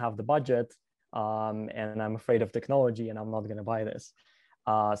 I don't have the budget and I'm afraid of technology and I'm not going to buy this.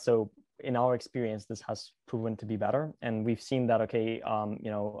 So in our experience, this has proven to be better, and we've seen that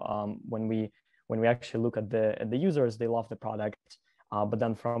when we actually look at the users, they love the product. But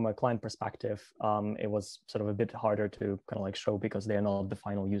then from a client perspective, it was sort of a bit harder to kind of like show because they're not the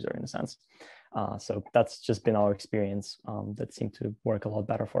final user in a sense. So that's just been our experience that seemed to work a lot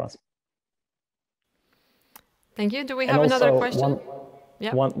better for us. Thank you. Do we have another question?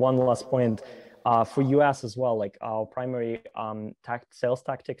 One last point. For US as well, like our primary sales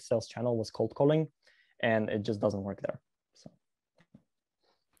tactic, sales channel was cold calling, and it just doesn't work there.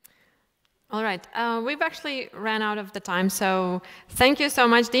 All right, we've actually ran out of the time, so thank you so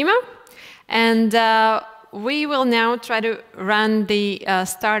much, Dima. And we will now try to run the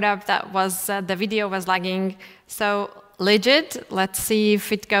startup that was, the video was lagging. So LEGID, let's see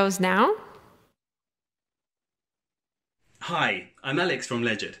if it goes now. Hi, I'm Alex from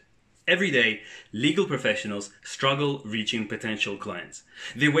LEGID. Every day, legal professionals struggle reaching potential clients.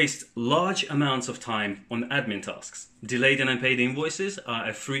 They waste large amounts of time on admin tasks. Delayed and unpaid invoices are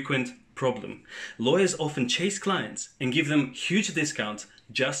a frequent problem. Lawyers often chase clients and give them huge discounts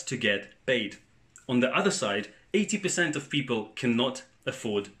just to get paid. On the other side, 80% of people cannot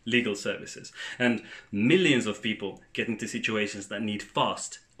afford legal services, and millions of people get into situations that need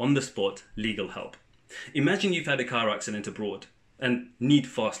fast, on-the-spot legal help. Imagine you've had a car accident abroad and need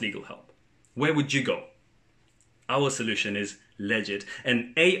fast legal help. Where would you go? Our solution is LEGID,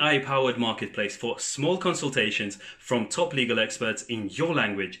 an AI-powered marketplace for small consultations from top legal experts in your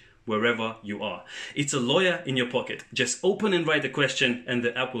language, wherever you are. It's a lawyer in your pocket. Just open and write a question and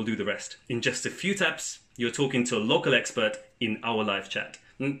the app will do the rest. In just a few taps, you're talking to a local expert in our live chat.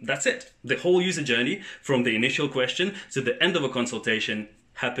 And that's it. The whole user journey from the initial question to the end of a consultation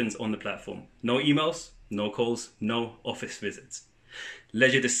happens on the platform. No emails, no calls, no office visits.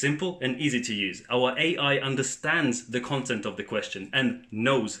 LEGID is simple and easy to use. Our AI understands the content of the question and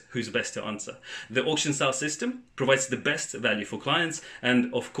knows who's best to answer. The auction-style system provides the best value for clients,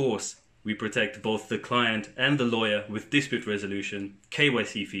 and of course, we protect both the client and the lawyer with dispute resolution,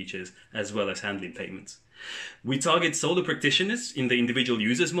 KYC features, as well as handling payments. We target solo practitioners in the individual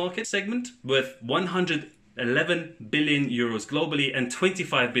users market segment worth 111 billion euros globally and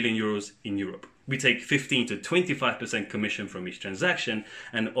 25 billion euros in Europe. We take 15 to 25% commission from each transaction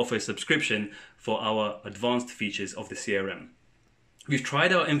and offer a subscription for our advanced features of the CRM. We've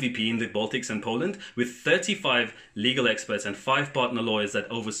tried our MVP in the Baltics and Poland with 35 legal experts and 5 partner lawyers that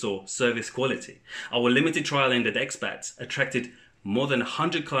oversaw service quality. Our limited trial ended expats attracted more than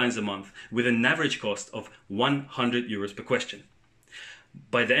 100 clients a month with an average cost of 100 euros per question.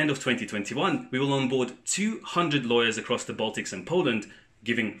 By the end of 2021, we will onboard 200 lawyers across the Baltics and Poland,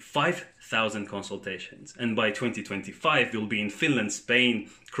 giving 5,000 consultations. And by 2025, we'll be in Finland,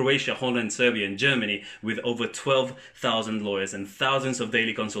 Spain, Croatia, Holland, Serbia, and Germany with over 12,000 lawyers and thousands of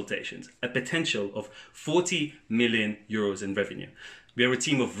daily consultations, a potential of 40 million euros in revenue. We are a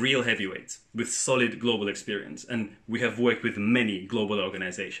team of real heavyweights with solid global experience, and we have worked with many global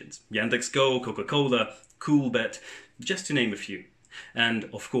organizations. Yandex.Go, Coca-Cola, Coolbet, just to name a few. And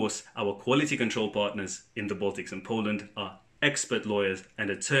of course, our quality control partners in the Baltics and Poland are expert lawyers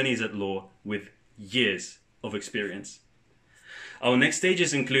and attorneys at law with years of experience. Our next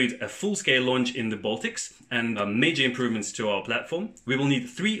stages include a full-scale launch in the Baltics and major improvements to our platform. We will need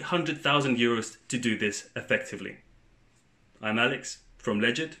 300,000 euros to do this effectively. I'm Alex from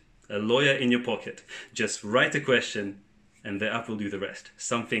LEGID, a lawyer in your pocket. Just write a question and the app will do the rest.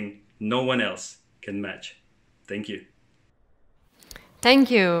 Something no one else can match. Thank you.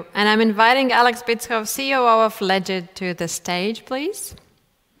 Thank you. And I'm inviting Alex Bitskov, COO of LEGID, to the stage, please.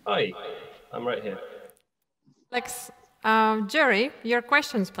 Hi, I'm right here. Alex, jury, your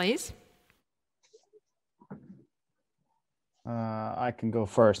questions, please. I can go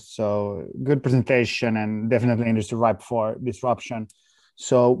first. So good presentation and definitely industry ripe for disruption.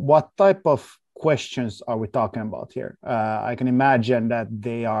 So what type of questions are we talking about here? I can imagine that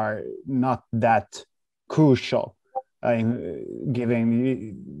they are not that crucial in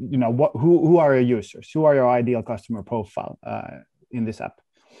giving, you know, who are your users? Who are your ideal customer profile in this app?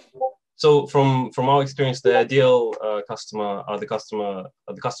 So from our experience, the ideal customer are the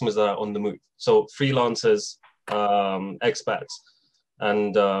customers that are on the move. So freelancers, expats,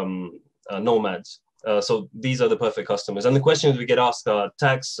 and nomads. So these are the perfect customers. And the questions we get asked are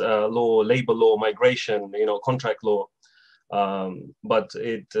tax law, labor law, migration, you know, contract law. But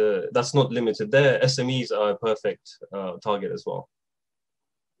that's not limited there. SMEs are a perfect target as well.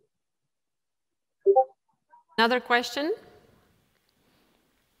 Another question?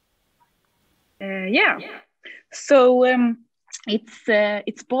 Yeah. So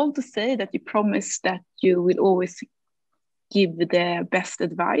it's bold to say that you promise that you will always give the best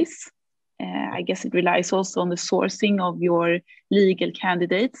advice. I guess it relies also on the sourcing of your legal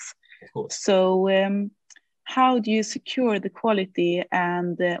candidates. Of course. So how do you secure the quality,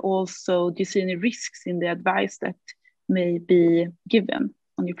 and also do you see any risks in the advice that may be given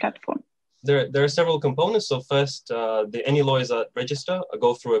on your platform? There are several components. So first, any lawyers that register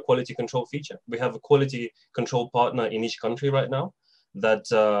go through a quality control feature. We have a quality control partner in each country right now that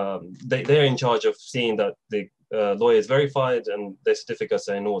they're in charge of seeing that the lawyer is verified and their certificates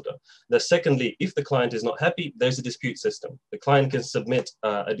are in order. Secondly, if the client is not happy, there's a dispute system. The client can submit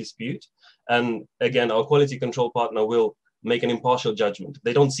a dispute. And again, our quality control partner will make an impartial judgment.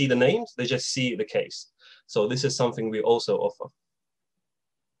 They don't see the names, they just see the case. So this is something we also offer.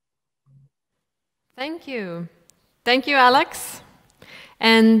 Thank you. Thank you, Alex.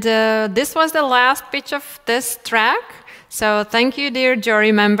 And this was the last pitch of this track. So thank you, dear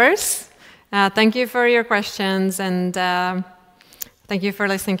jury members. Thank you for your questions, and thank you for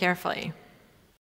listening carefully.